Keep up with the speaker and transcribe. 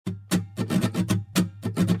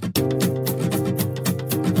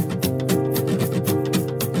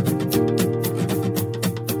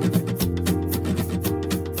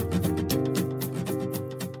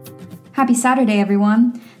Happy Saturday,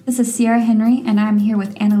 everyone. This is Sierra Henry, and I'm here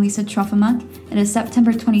with Annalisa Trofimuk. It is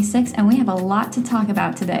September 26th, and we have a lot to talk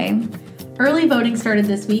about today. Early voting started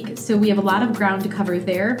this week, so we have a lot of ground to cover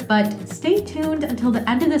there, but stay tuned until the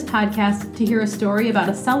end of this podcast to hear a story about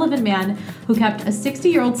a Sullivan man who kept a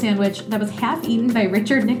 60-year-old sandwich that was half eaten by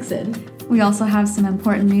Richard Nixon. We also have some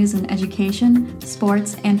important news in education,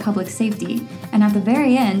 sports, and public safety. And at the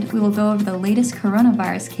very end, we will go over the latest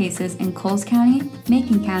coronavirus cases in Coles County,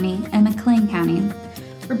 Macon County, and McLean County.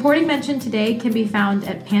 Reporting mentioned today can be found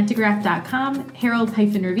at Pantagraph.com,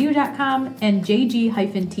 Herald-Review.com, and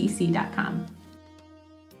JG-TC.com.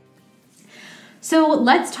 So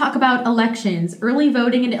let's talk about elections. Early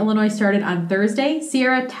voting in Illinois started on Thursday.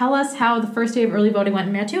 Sierra, tell us how the first day of early voting went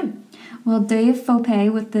in Mattoon. Well, Dave Fope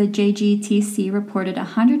with the JGTC reported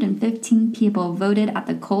 115 people voted at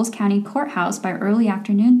the Coles County Courthouse by early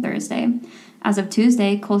afternoon Thursday. As of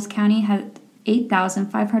Tuesday, Coles County had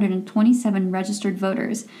 8,527 registered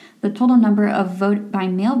voters. The total number of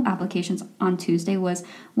vote-by-mail applications on Tuesday was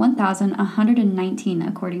 1,119,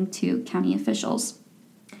 according to county officials.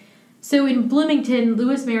 So in Bloomington,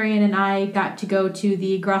 Lewis Marion and I got to go to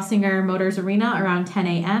the Grossinger Motors Arena around 10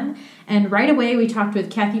 a.m., and right away we talked with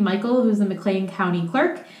Kathy Michael, who's the McLean County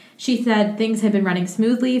clerk. She said things had been running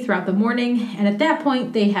smoothly throughout the morning, and at that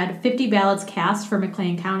point they had 50 ballots cast for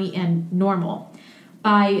McLean County and Normal.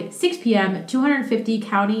 By 6 p.m., 250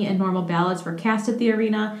 county and Normal ballots were cast at the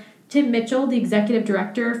arena. Tim Mitchell, the executive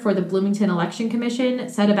director for the Bloomington Election Commission,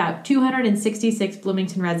 said about 266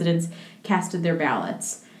 Bloomington residents casted their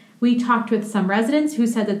ballots. We talked with some residents who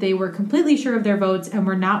said that they were completely sure of their votes and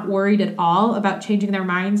were not worried at all about changing their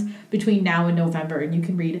minds between now and November, and you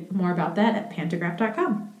can read more about that at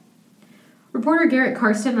Pantagraph.com. Reporter Garrett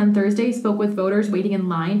Karsten on Thursday spoke with voters waiting in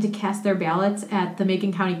line to cast their ballots at the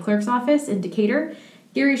Macon County Clerk's office in Decatur.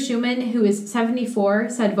 Gary Schumann, who is 74,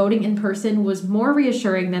 said voting in person was more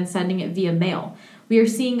reassuring than sending it via mail. We are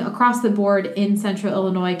seeing across the board in central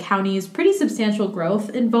Illinois counties pretty substantial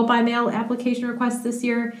growth in vote-by-mail application requests this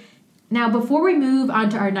year. Now, before we move on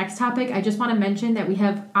to our next topic, I just want to mention that we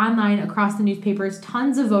have online across the newspapers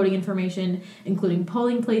tons of voting information, including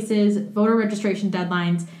polling places, voter registration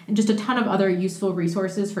deadlines, and just a ton of other useful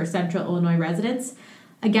resources for central Illinois residents.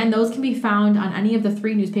 Again, those can be found on any of the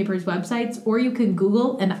three newspapers' websites, or you can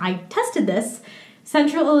Google, and I tested this,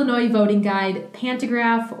 Central Illinois Voting Guide,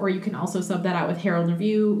 Pantagraph, or you can also sub that out with Herald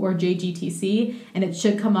Review or JGTC, and it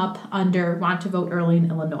should come up under Want to Vote Early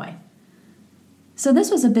in Illinois. So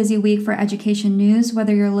this was a busy week for education news,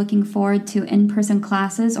 whether you're looking forward to in-person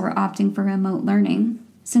classes or opting for remote learning.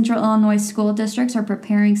 Central Illinois school districts are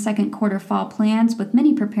preparing second quarter fall plans, with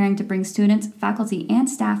many preparing to bring students, faculty, and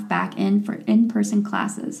staff back in for in-person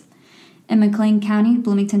classes. In McLean County,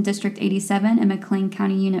 Bloomington District 87 and McLean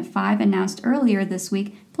County Unit 5 announced earlier this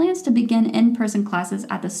week plans to begin in-person classes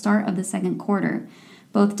at the start of the second quarter.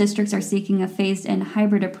 Both districts are seeking a phased-in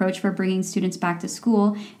hybrid approach for bringing students back to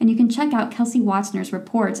school, and you can check out Kelsey Watsner's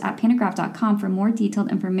reports at Pantagraph.com for more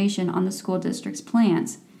detailed information on the school district's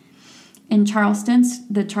plans. In Charleston,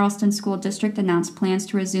 the Charleston School District announced plans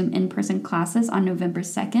to resume in-person classes on November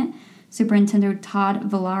 2nd. Superintendent Todd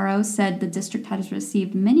Villaro said the district has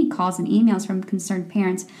received many calls and emails from concerned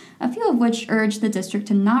parents, a few of which urged the district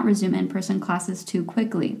to not resume in-person classes too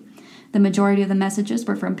quickly. The majority of the messages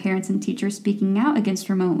were from parents and teachers speaking out against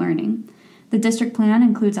remote learning. The district plan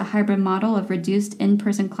includes a hybrid model of reduced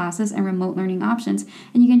in-person classes and remote learning options,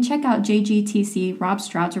 and you can check out JGTC Rob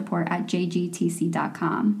Stroud's report at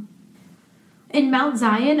jgtc.com. In Mount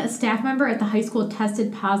Zion, a staff member at the high school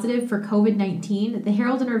tested positive for COVID-19. The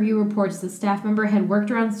Herald and Review reports the staff member had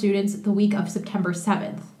worked around students the week of September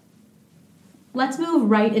 7th. Let's move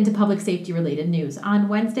right into public safety-related news. On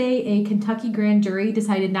Wednesday, a Kentucky grand jury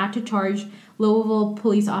decided not to charge Louisville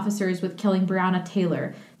police officers with killing Breonna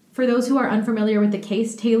Taylor. For those who are unfamiliar with the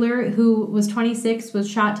case, Taylor, who was 26, was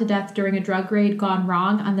shot to death during a drug raid gone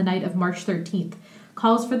wrong on the night of March 13th.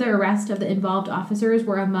 Calls for the arrest of the involved officers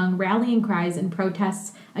were among rallying cries and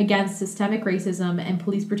protests against systemic racism and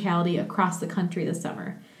police brutality across the country this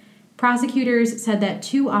summer. Prosecutors said that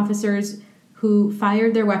two officers who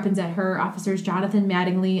fired their weapons at her, officers Jonathan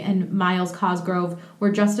Mattingly and Miles Cosgrove,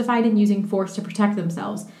 were justified in using force to protect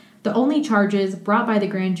themselves. The only charges brought by the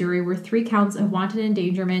grand jury were 3 counts of wanton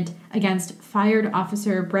endangerment against fired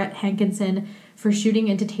officer Brett Hankinson for shooting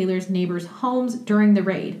into Taylor's neighbors' homes during the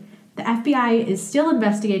raid. The FBI is still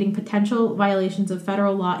investigating potential violations of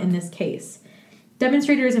federal law in this case.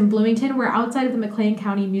 Demonstrators in Bloomington were outside of the McLean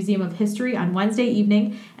County Museum of History on Wednesday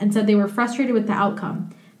evening and said they were frustrated with the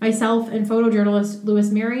outcome. Myself and photojournalist Lewis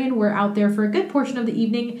Marion were out there for a good portion of the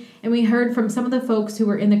evening, and we heard from some of the folks who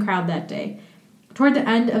were in the crowd that day. Toward the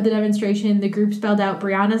end of the demonstration, the group spelled out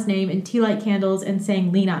Breonna's name in tea light candles and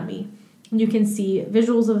sang "Lean on Me." And you can see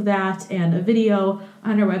visuals of that and a video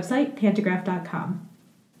on our website, pantagraph.com.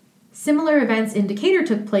 Similar events in Decatur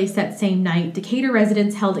took place that same night. Decatur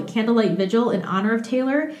residents held a candlelight vigil in honor of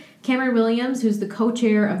Taylor. Cameron Williams, who's the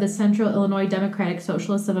co-chair of the Central Illinois Democratic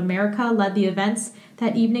Socialists of America, led the events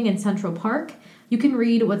that evening in Central Park. You can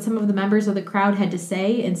read what some of the members of the crowd had to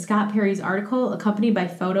say in Scott Perry's article, accompanied by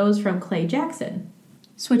photos from Clay Jackson.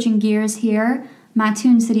 Switching gears here,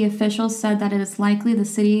 Mattoon city officials said that it is likely the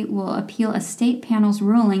city will appeal a state panel's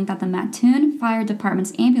ruling that the Mattoon Fire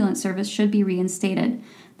Department's ambulance service should be reinstated.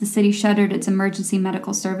 The city shuttered its emergency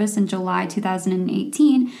medical service in July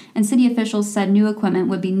 2018, and city officials said new equipment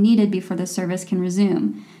would be needed before the service can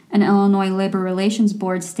resume. An Illinois Labor Relations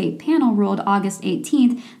Board state panel ruled August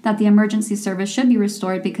 18th that the emergency service should be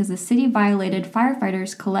restored because the city violated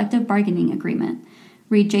firefighters' collective bargaining agreement.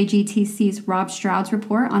 Read JGTC's Rob Stroud's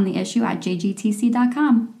report on the issue at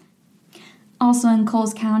jgtc.com. Also in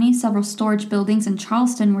Coles County, several storage buildings in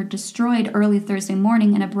Charleston were destroyed early Thursday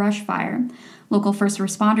morning in a brush fire. Local first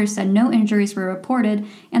responders said no injuries were reported,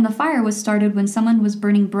 and the fire was started when someone was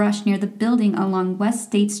burning brush near the building along West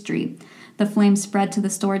State Street. The flames spread to the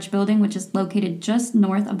storage building, which is located just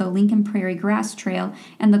north of the Lincoln Prairie Grass Trail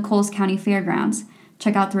and the Coles County Fairgrounds.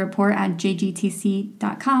 Check out the report at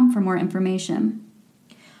jgtc.com for more information.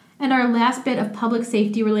 And our last bit of public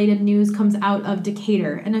safety-related news comes out of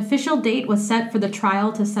Decatur. An official date was set for the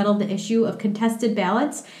trial to settle the issue of contested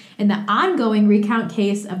ballots in the ongoing recount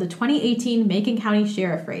case of the 2018 Macon County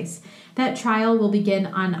Sheriff race. That trial will begin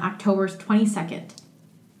on October 22nd.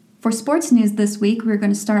 For sports news this week, we're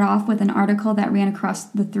going to start off with an article that ran across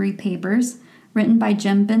the three papers, written by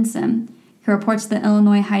Jim Benson. He reports the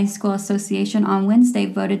Illinois High School Association on Wednesday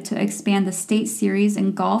voted to expand the state series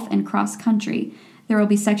in golf and cross country. There will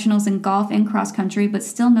be sectionals in golf and cross country, but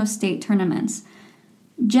still no state tournaments.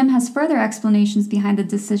 Jim has further explanations behind the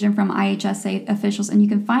decision from IHSA officials, and you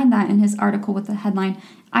can find that in his article with the headline,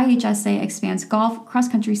 IHSA expands golf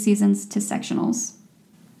cross-country seasons to sectionals.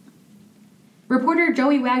 Reporter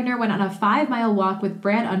Joey Wagner went on a 5-mile walk with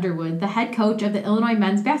Brad Underwood, the head coach of the Illinois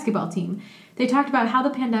men's basketball team. They talked about how the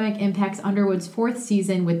pandemic impacts Underwood's 4th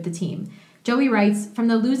season with the team. Joey writes, from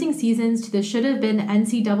the losing seasons to the should-have-been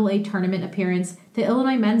NCAA tournament appearance, the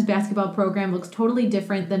Illinois men's basketball program looks totally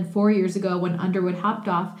different than 4 years ago when Underwood hopped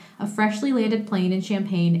off a freshly landed plane in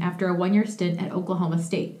Champaign after a 1-year stint at Oklahoma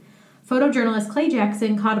State. Photojournalist Clay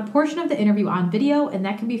Jackson caught a portion of the interview on video, and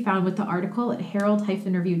that can be found with the article at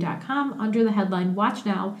herald-review.com under the headline, Watch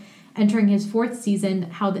Now, entering his 4th season,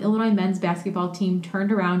 how the Illinois men's basketball team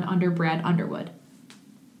turned around under Brad Underwood.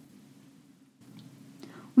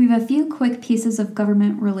 We have a few quick pieces of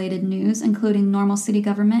government-related news, including normal city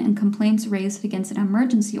government and complaints raised against an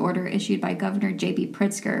emergency order issued by Governor J.B.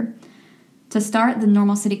 Pritzker. To start, the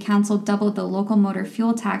Normal City Council doubled the local motor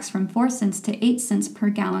fuel tax from 4 cents to 8 cents per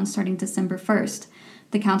gallon starting December 1st.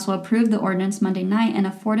 The council approved the ordinance Monday night in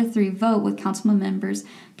a 4-3 vote with council members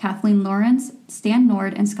Kathleen Lawrence, Stan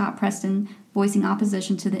Nord, and Scott Preston voicing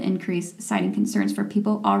opposition to the increase, citing concerns for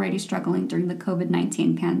people already struggling during the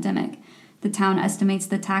COVID-19 pandemic. The town estimates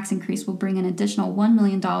the tax increase will bring an additional $1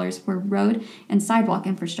 million for road and sidewalk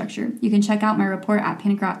infrastructure. You can check out my report at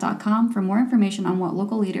pantagraph.com for more information on what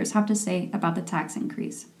local leaders have to say about the tax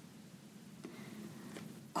increase.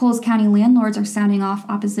 Coles County landlords are sounding off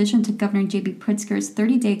opposition to Governor J.B. Pritzker's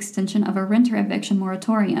 30-day extension of a renter eviction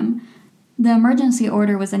moratorium. The emergency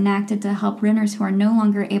order was enacted to help renters who are no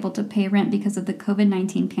longer able to pay rent because of the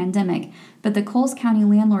COVID-19 pandemic, but the Coles County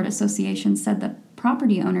Landlord Association said that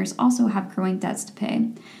property owners also have growing debts to pay.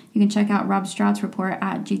 You can check out Rob Stroud's report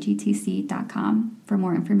at ggtc.com for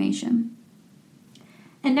more information.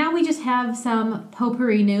 And now we just have some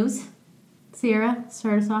potpourri news. Sierra,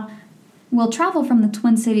 start us off. Well, travel from the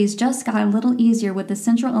Twin Cities just got a little easier with the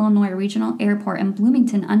Central Illinois Regional Airport in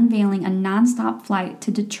Bloomington unveiling a nonstop flight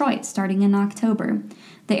to Detroit starting in October.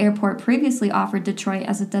 The airport previously offered Detroit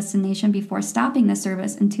as a destination before stopping the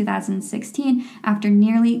service in 2016 after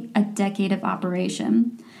nearly a decade of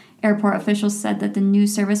operation. Airport officials said that the new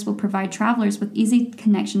service will provide travelers with easy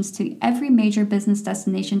connections to every major business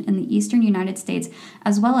destination in the eastern United States,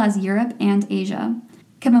 as well as Europe and Asia.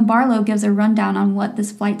 Kevin Barlow gives a rundown on what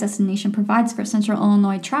this flight destination provides for Central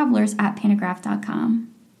Illinois travelers at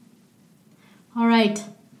pantagraph.com. All right.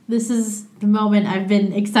 This is the moment I've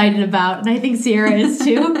been excited about, and I think Sierra is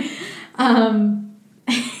too.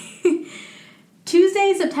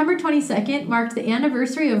 Tuesday, September 22nd, marked the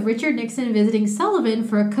anniversary of Richard Nixon visiting Sullivan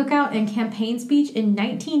for a cookout and campaign speech in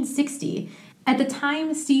 1960. At the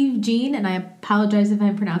time, Steve Jean, and I apologize if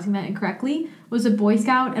I'm pronouncing that incorrectly, was a Boy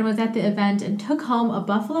Scout and was at the event and took home a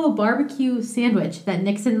buffalo barbecue sandwich that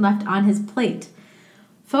Nixon left on his plate.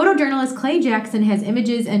 Photojournalist Clay Jackson has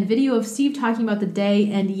images and video of Steve talking about the day,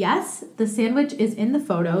 and yes, the sandwich is in the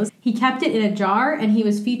photos. He kept it in a jar, and he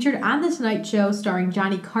was featured on The Tonight Show starring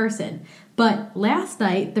Johnny Carson. But last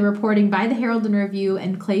night, the reporting by the Herald and Review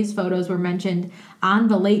and Clay's photos were mentioned on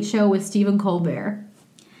The Late Show with Stephen Colbert.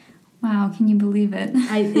 Wow, can you believe it?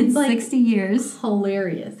 It's like 60 years.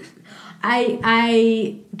 Hilarious.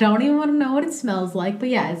 I don't even want to know what it smells like, but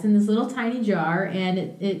yeah, it's in this little tiny jar, and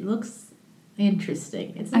it looks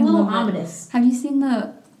interesting. It's a little ominous. Have you seen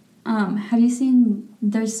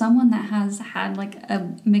there's someone that has had like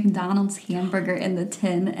a McDonald's hamburger in the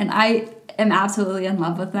tin, and I am absolutely in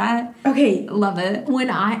love with that. Okay. Love it.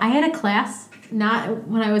 When I had a class, I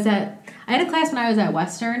had a class when I was at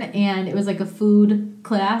Western, and it was like a food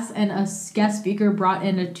class, and a guest speaker brought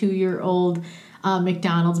in a 2-year-old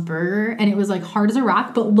McDonald's burger, and it was like hard as a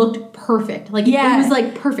rock, but looked perfect. Like, yeah. It was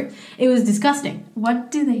like perfect. It was disgusting. What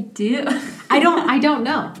do they do? I don't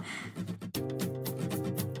know.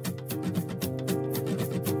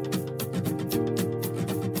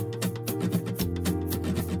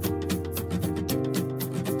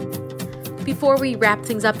 Before we wrap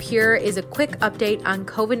things up, here is a quick update on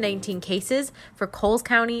COVID-19 cases for Coles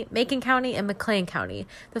County, Macon County, and McLean County.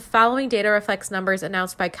 The following data reflects numbers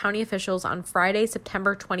announced by county officials on Friday,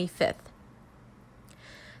 September 25th.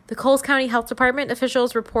 The Coles County Health Department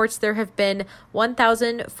officials reports there have been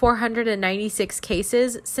 1,496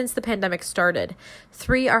 cases since the pandemic started.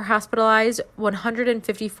 3 are hospitalized,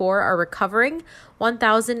 154 are recovering,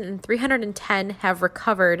 1,310 have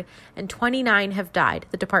recovered, and 29 have died,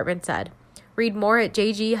 the department said. Read more at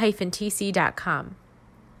jg-tc.com.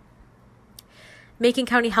 Macon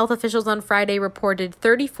County health officials on Friday reported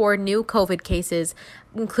 34 new COVID cases,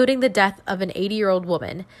 including the death of an 80-year-old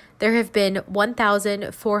woman. There have been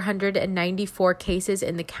 1,494 cases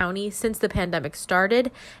in the county since the pandemic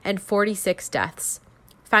started and 46 deaths.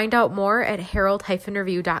 Find out more at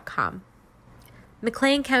herald-review.com.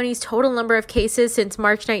 McLean County's total number of cases since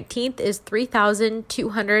March 19th is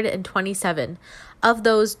 3,227. Of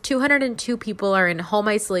those, 202 people are in home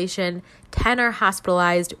isolation, 10 are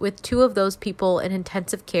hospitalized, with 2 of those people in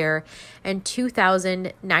intensive care, and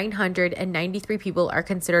 2,993 people are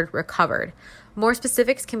considered recovered. More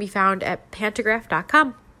specifics can be found at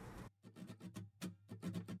pantagraph.com.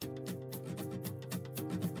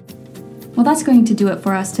 Well, that's going to do it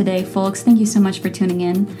for us today, folks. Thank you so much for tuning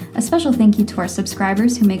in. A special thank you to our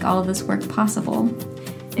subscribers who make all of this work possible.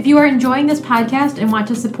 If you are enjoying this podcast and want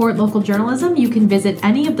to support local journalism, you can visit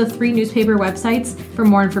any of the 3 newspaper websites for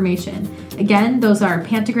more information. Again, those are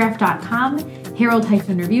pantagraph.com,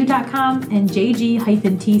 herald-review.com, and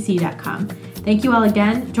jg-tc.com. Thank you all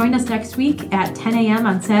again. Join us next week at 10 a.m.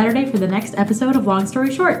 on Saturday for the next episode of Long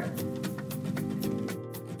Story Short.